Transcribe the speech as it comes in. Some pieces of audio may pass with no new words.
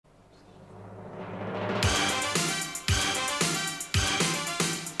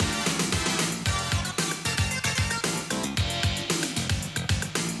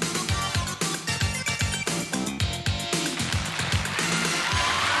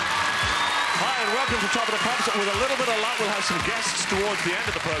welcome to Top of the Pops. With a little bit of luck, we'll have some guests towards the end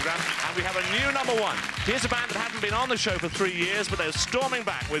of the program, and we have a new number one. Here's a band that hadn't been on the show for 3 years, but they're storming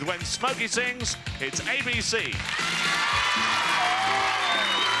back with When Smokey Sings. It's ABC.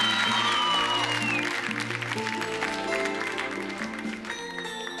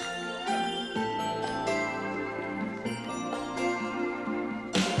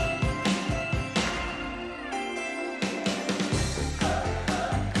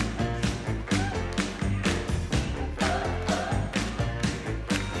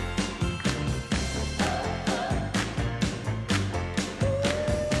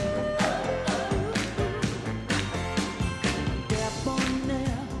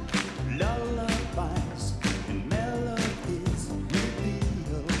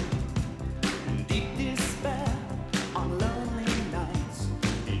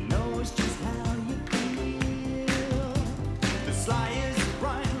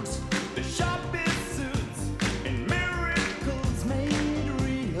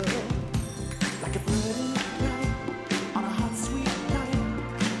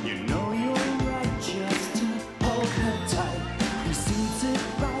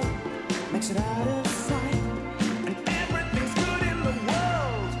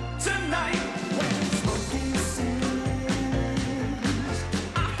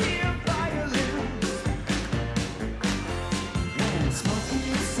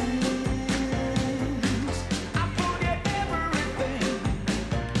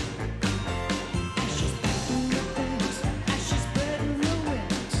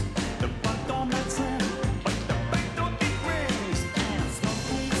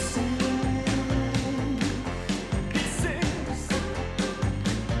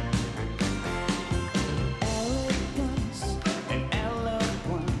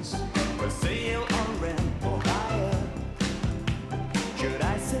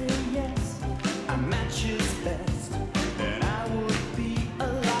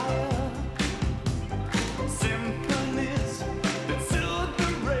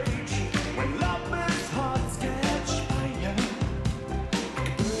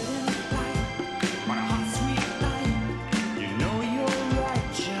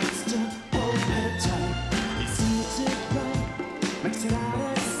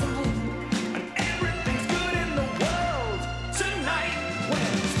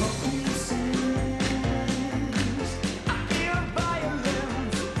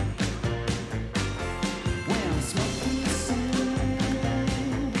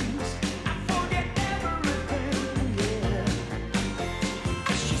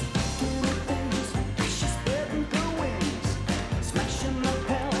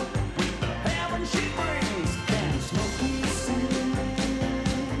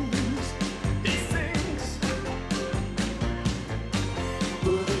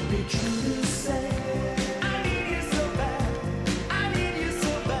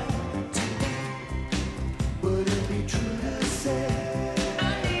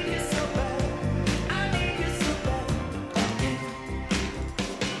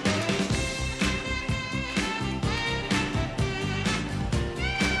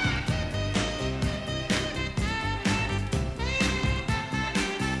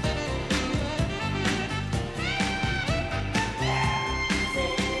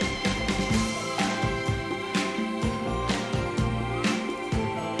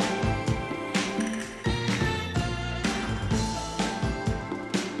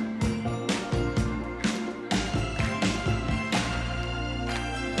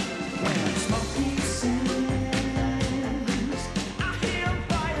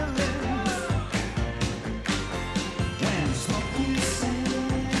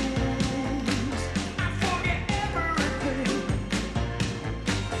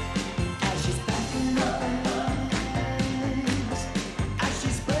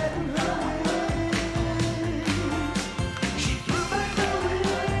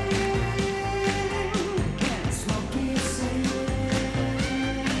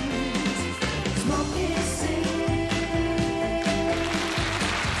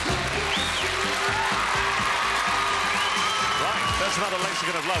 Another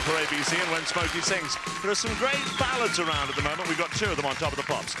lexicon of love for ABC and When Smokey Sings. There are some great ballads around at the moment. We've got two of them on Top of the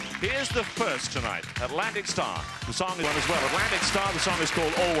Pops. Here's the first tonight, Atlantic Star. The song is one as well. Atlantic Star, the song is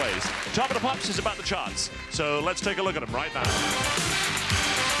called Always. Top of the Pops is about the charts. So let's take a look at them right now.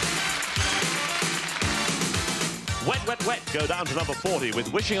 Wet, Wet, Wet go down to number 40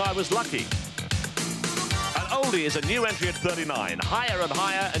 with Wishing I Was Lucky. An oldie is a new entry at 39, Higher and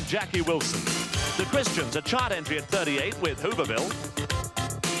Higher and Jackie Wilson. The Christians, a chart entry at 38 with Hooverville.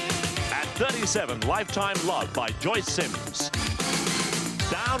 At 37, Lifetime Love by Joyce Sims.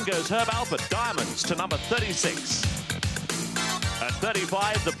 Down Down goes Herb Alpert, Diamonds, to number 36. At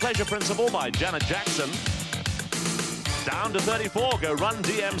 35, The Pleasure Principle by Janet Jackson. Down to 34 go Run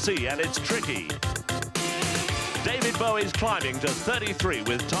DMC, and It's Tricky. David Bowie's climbing to 33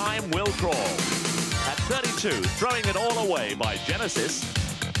 with Time Will Crawl. At 32, Throwing It All Away by Genesis.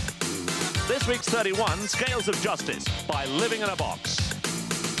 This week's 31, Scales of Justice by Living in a Box.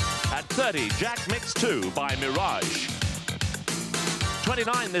 At 30, Jack Mix 2 by Mirage.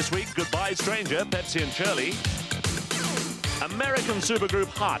 29 this week, Goodbye Stranger, Pepsi and Shirley. American supergroup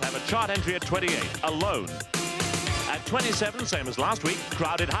Heart have a chart entry at 28, Alone. At 27, same as last week,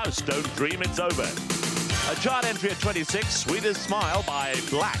 Crowded House, Don't Dream It's Over. A chart entry at 26, Sweetest Smile by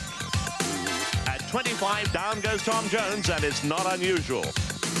Black. At 25, down goes Tom Jones, and It's Not Unusual.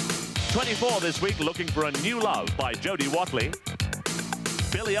 24 this week, Looking for a New Love by Jodie Watley.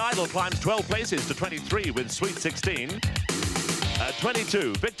 Billy Idol climbs 12 places to 23 with Sweet 16. At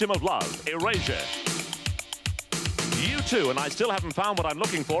 22, Victim of Love, Erasure. U2, and I still haven't found what I'm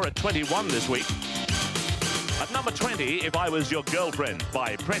looking for, at 21 this week. At number 20, If I Was Your Girlfriend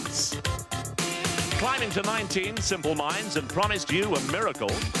by Prince. Climbing to 19, Simple Minds and Promised You a Miracle.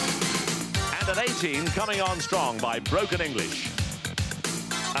 And at 18, Coming On Strong by Broken English.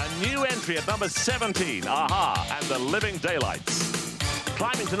 A new entry at number 17, Aha and the Living Daylights.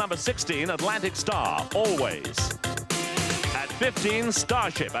 Climbing to number 16, Atlantic Star, Always. At 15,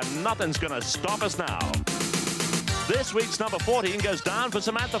 Starship, and Nothing's Gonna Stop Us Now. This week's number 14 goes down for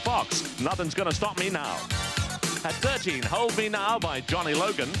Samantha Fox, Nothing's Gonna Stop Me Now. At 13, Hold Me Now by Johnny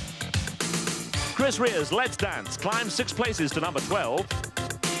Logan. Chris Rea's Let's Dance climbs 6 places to number 12.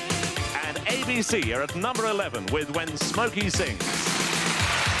 And ABC are at number 11 with When Smokey Sings.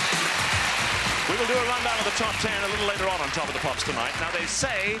 We will do a rundown of the top 10 a little later on Top of the Pops tonight. Now, they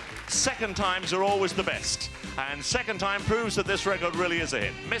say second times are always the best. And second time proves that this record really is a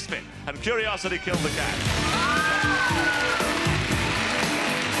hit. Misfit and Curiosity Killed the Cat.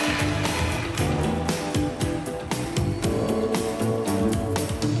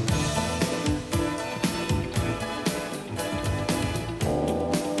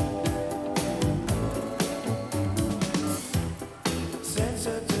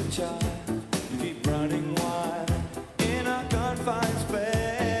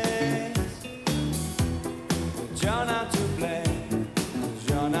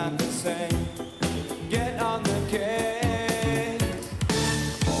 Get on the case.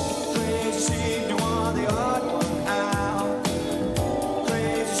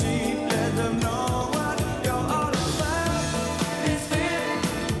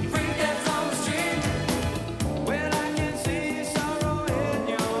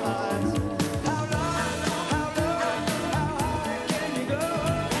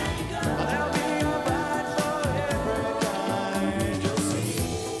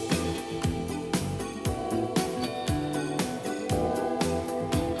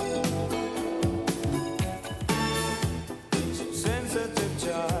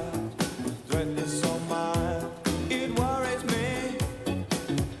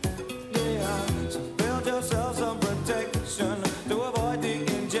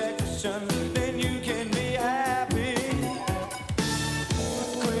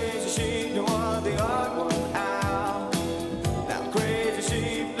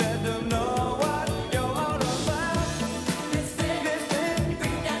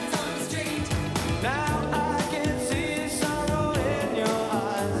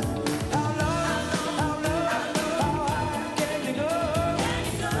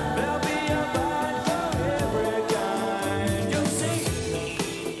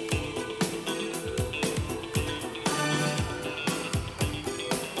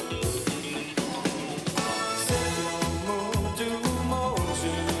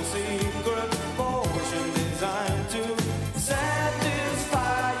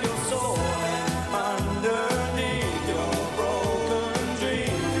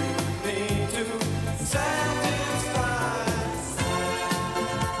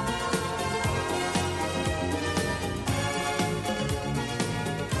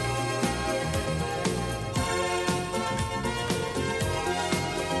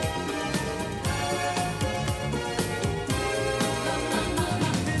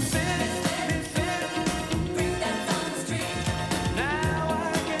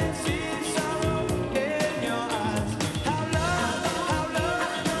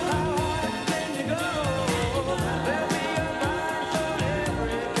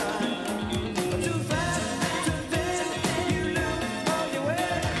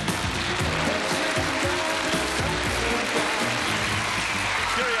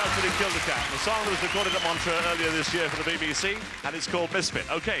 song that was recorded at Montreux earlier this year for the BBC, and it's called Misfit.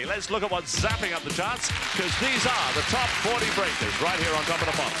 Okay, let's look at what's zapping up the charts, because these are the top 40 breakers right here on Top of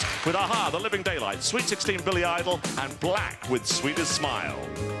the Pops, with Aha, The Living Daylights, Sweet 16, Billy Idol, and Black with Sweetest Smile.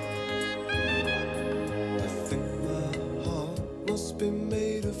 I think my heart must be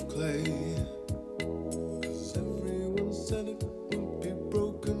made of clay, 'cause everyone said it would be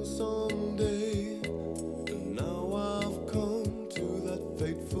broken someday, and now I've come to that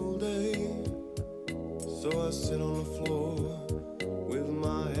fateful day. So I sit on the floor with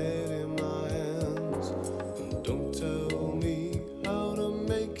my head in my hands, and don't tell me how to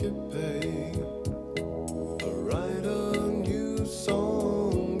make it pay. I write a new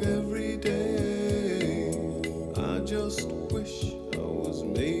song every day. I just wish I was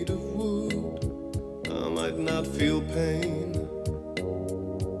made of wood. I might not feel pain,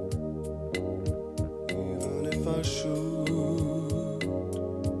 even if I should.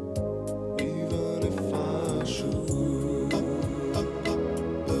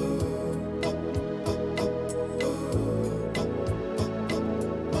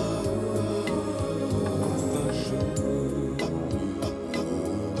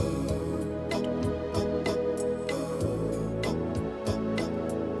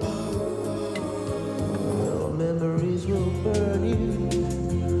 Memories will burn you.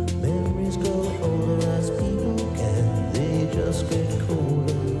 Memories grow older as people can. They just get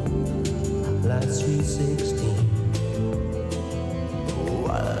colder, like Sweet 16. Oh,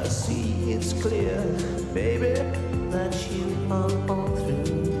 I see it's clear, baby, that you are all through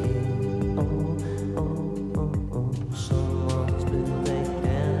here. Oh, oh, oh, oh. Someone's been making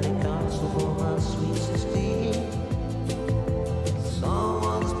candy castle for my Sweet 16.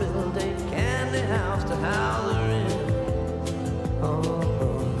 Someone's built a candy house to house her in. Oh,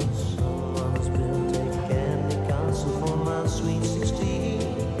 someone's built a candy castle for my Sweet 16.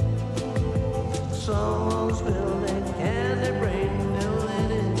 Someone's built a candy brain filled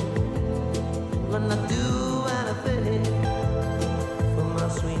it in. When I do anything for my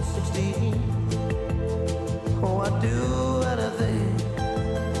Sweet 16. Oh, I do anything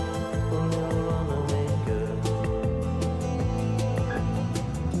for little runaway girl.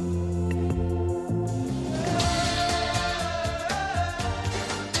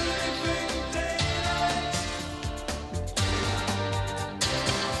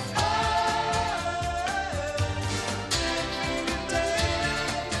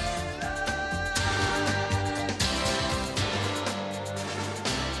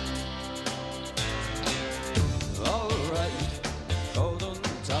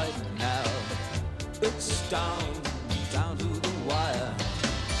 It's down to the wire.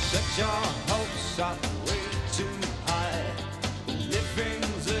 Set your hopes up way too high.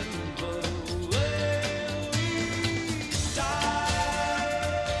 Living's in the way we die.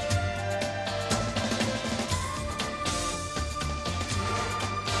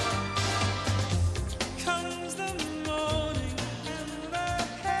 Comes the morning and the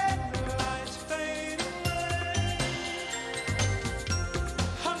headlights fade away.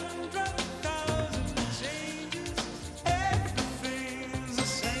 100,000 changes, everything's the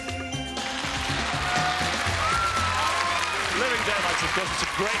same. Living Daylights, of course, it's a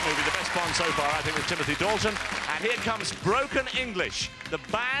great movie, the best Bond so far, I think, with Timothy Dalton. And here comes Broken English, the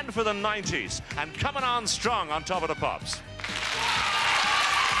band for the 90s, and coming on strong on Top of the Pops.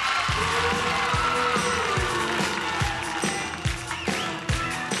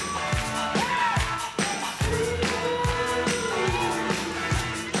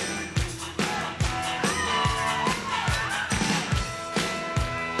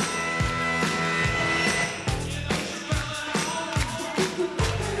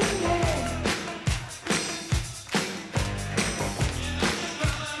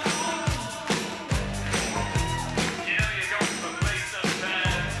 You know, you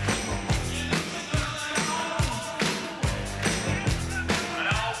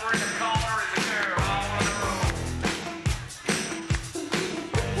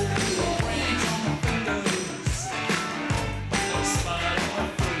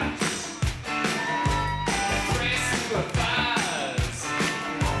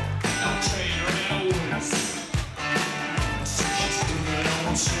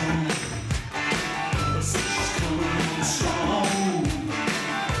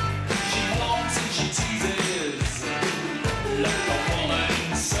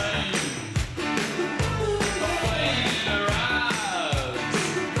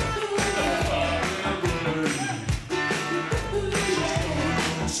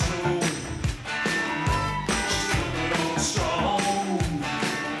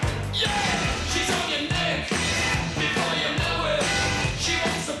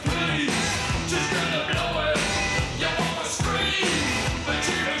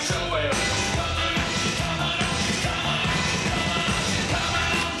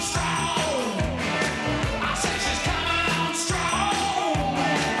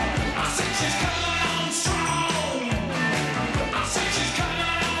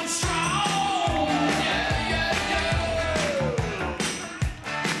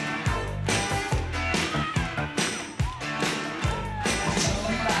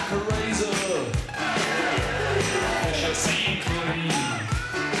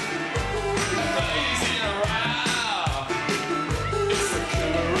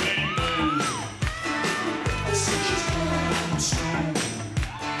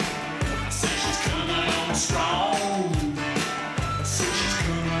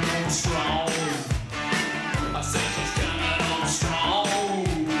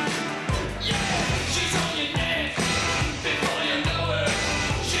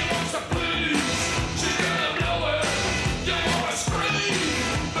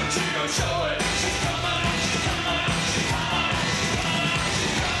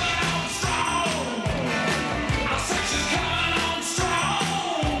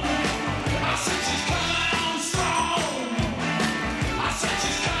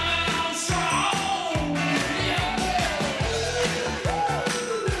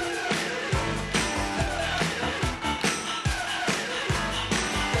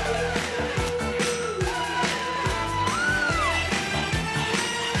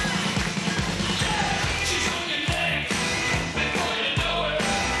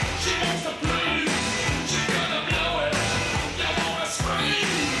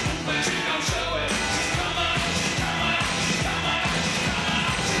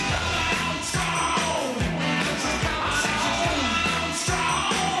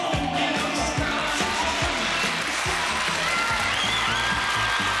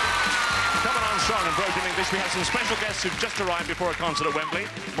some special guests who've just arrived before a concert at Wembley.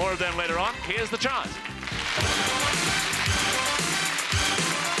 More of them later on. Here's the chart.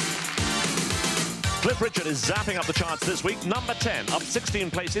 Cliff Richard is zapping up the charts this week. Number 10, up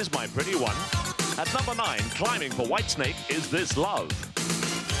 16 places, My Pretty One. At number 9, climbing for Whitesnake, Is This Love?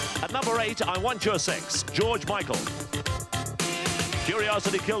 At number 8, I Want Your Sex, George Michael.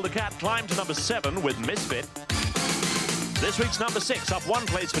 Curiosity Killed the Cat climbed to number 7 with Misfit. This week's number 6, up 1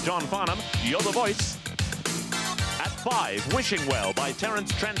 place for John Farnham, You're the Voice. At 5, Wishing Well by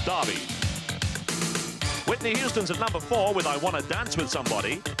Terence Trent D'Arby. Whitney Houston's at number 4 with I Wanna Dance With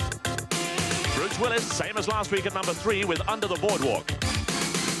Somebody. Bruce Willis, same as last week, at number 3 with Under the Boardwalk.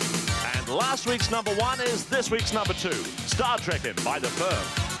 And last week's number 1 is this week's number 2, Star Trekkin' by The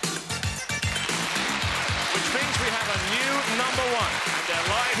Firm. Which means we have a new number 1, and they're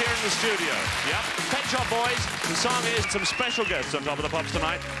live here in the studio. Yep, Pet Shop Boys. The song is some special guests on Top of the Pops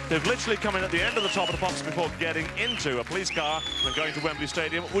tonight. They've literally come in at the end of the Top of the Pops before getting into a police car and going to Wembley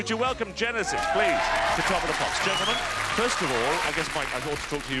Stadium. Would you welcome Genesis, please, to Top of the Pops? Gentlemen, first of all, I guess, Mike, I ought to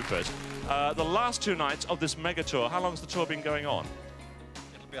talk to you first. The last 2 nights of this mega tour, how long has the tour been going on?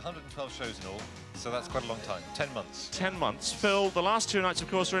 It'll be 112 shows in all, so that's quite a long time. 10 months. 10 months. Phil, the last 2 nights, of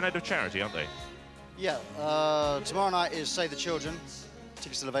course, are in aid of charity, aren't they? Yeah, tomorrow night is Save the Children.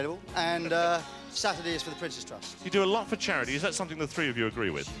 Tickets still available. And Saturday is for the Prince's Trust. You do a lot for charity. Is that something the 3 of you agree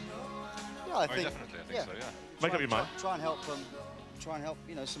with? Yeah, I Very think. definitely, I think so, yeah. Make up your mind. Try and help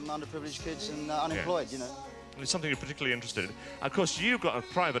you know, some underprivileged kids and unemployed, you know. It's something you're particularly interested in. Of course, you've got a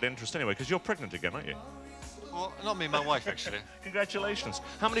private interest anyway, because you're pregnant again, aren't you? Well, not me, my wife, actually. Congratulations.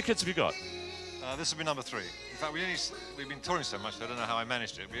 How many kids have you got? This will be number 3. In fact, we've been touring so much, I don't know how I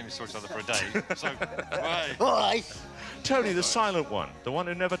managed it. We only saw each other for a day. So, right. All right. Tony, the silent one, the one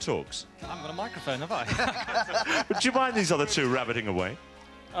who never talks. I haven't got a microphone, have I? Would you mind these other 2 rabbiting away?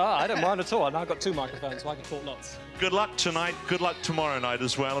 I don't mind at all. I've now got 2 microphones, so I can talk lots. Good luck tonight, good luck tomorrow night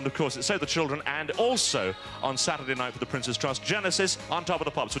as well, and of course it's Save the Children, and also on Saturday night for the Prince's Trust, Genesis on Top of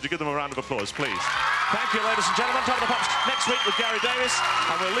the Pops. Would you give them a round of applause, please? Thank you, ladies and gentlemen. Top of the Pops next week with Gary Davis,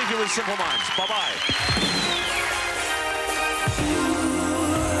 and we'll leave you with Simple Minds. Bye-bye.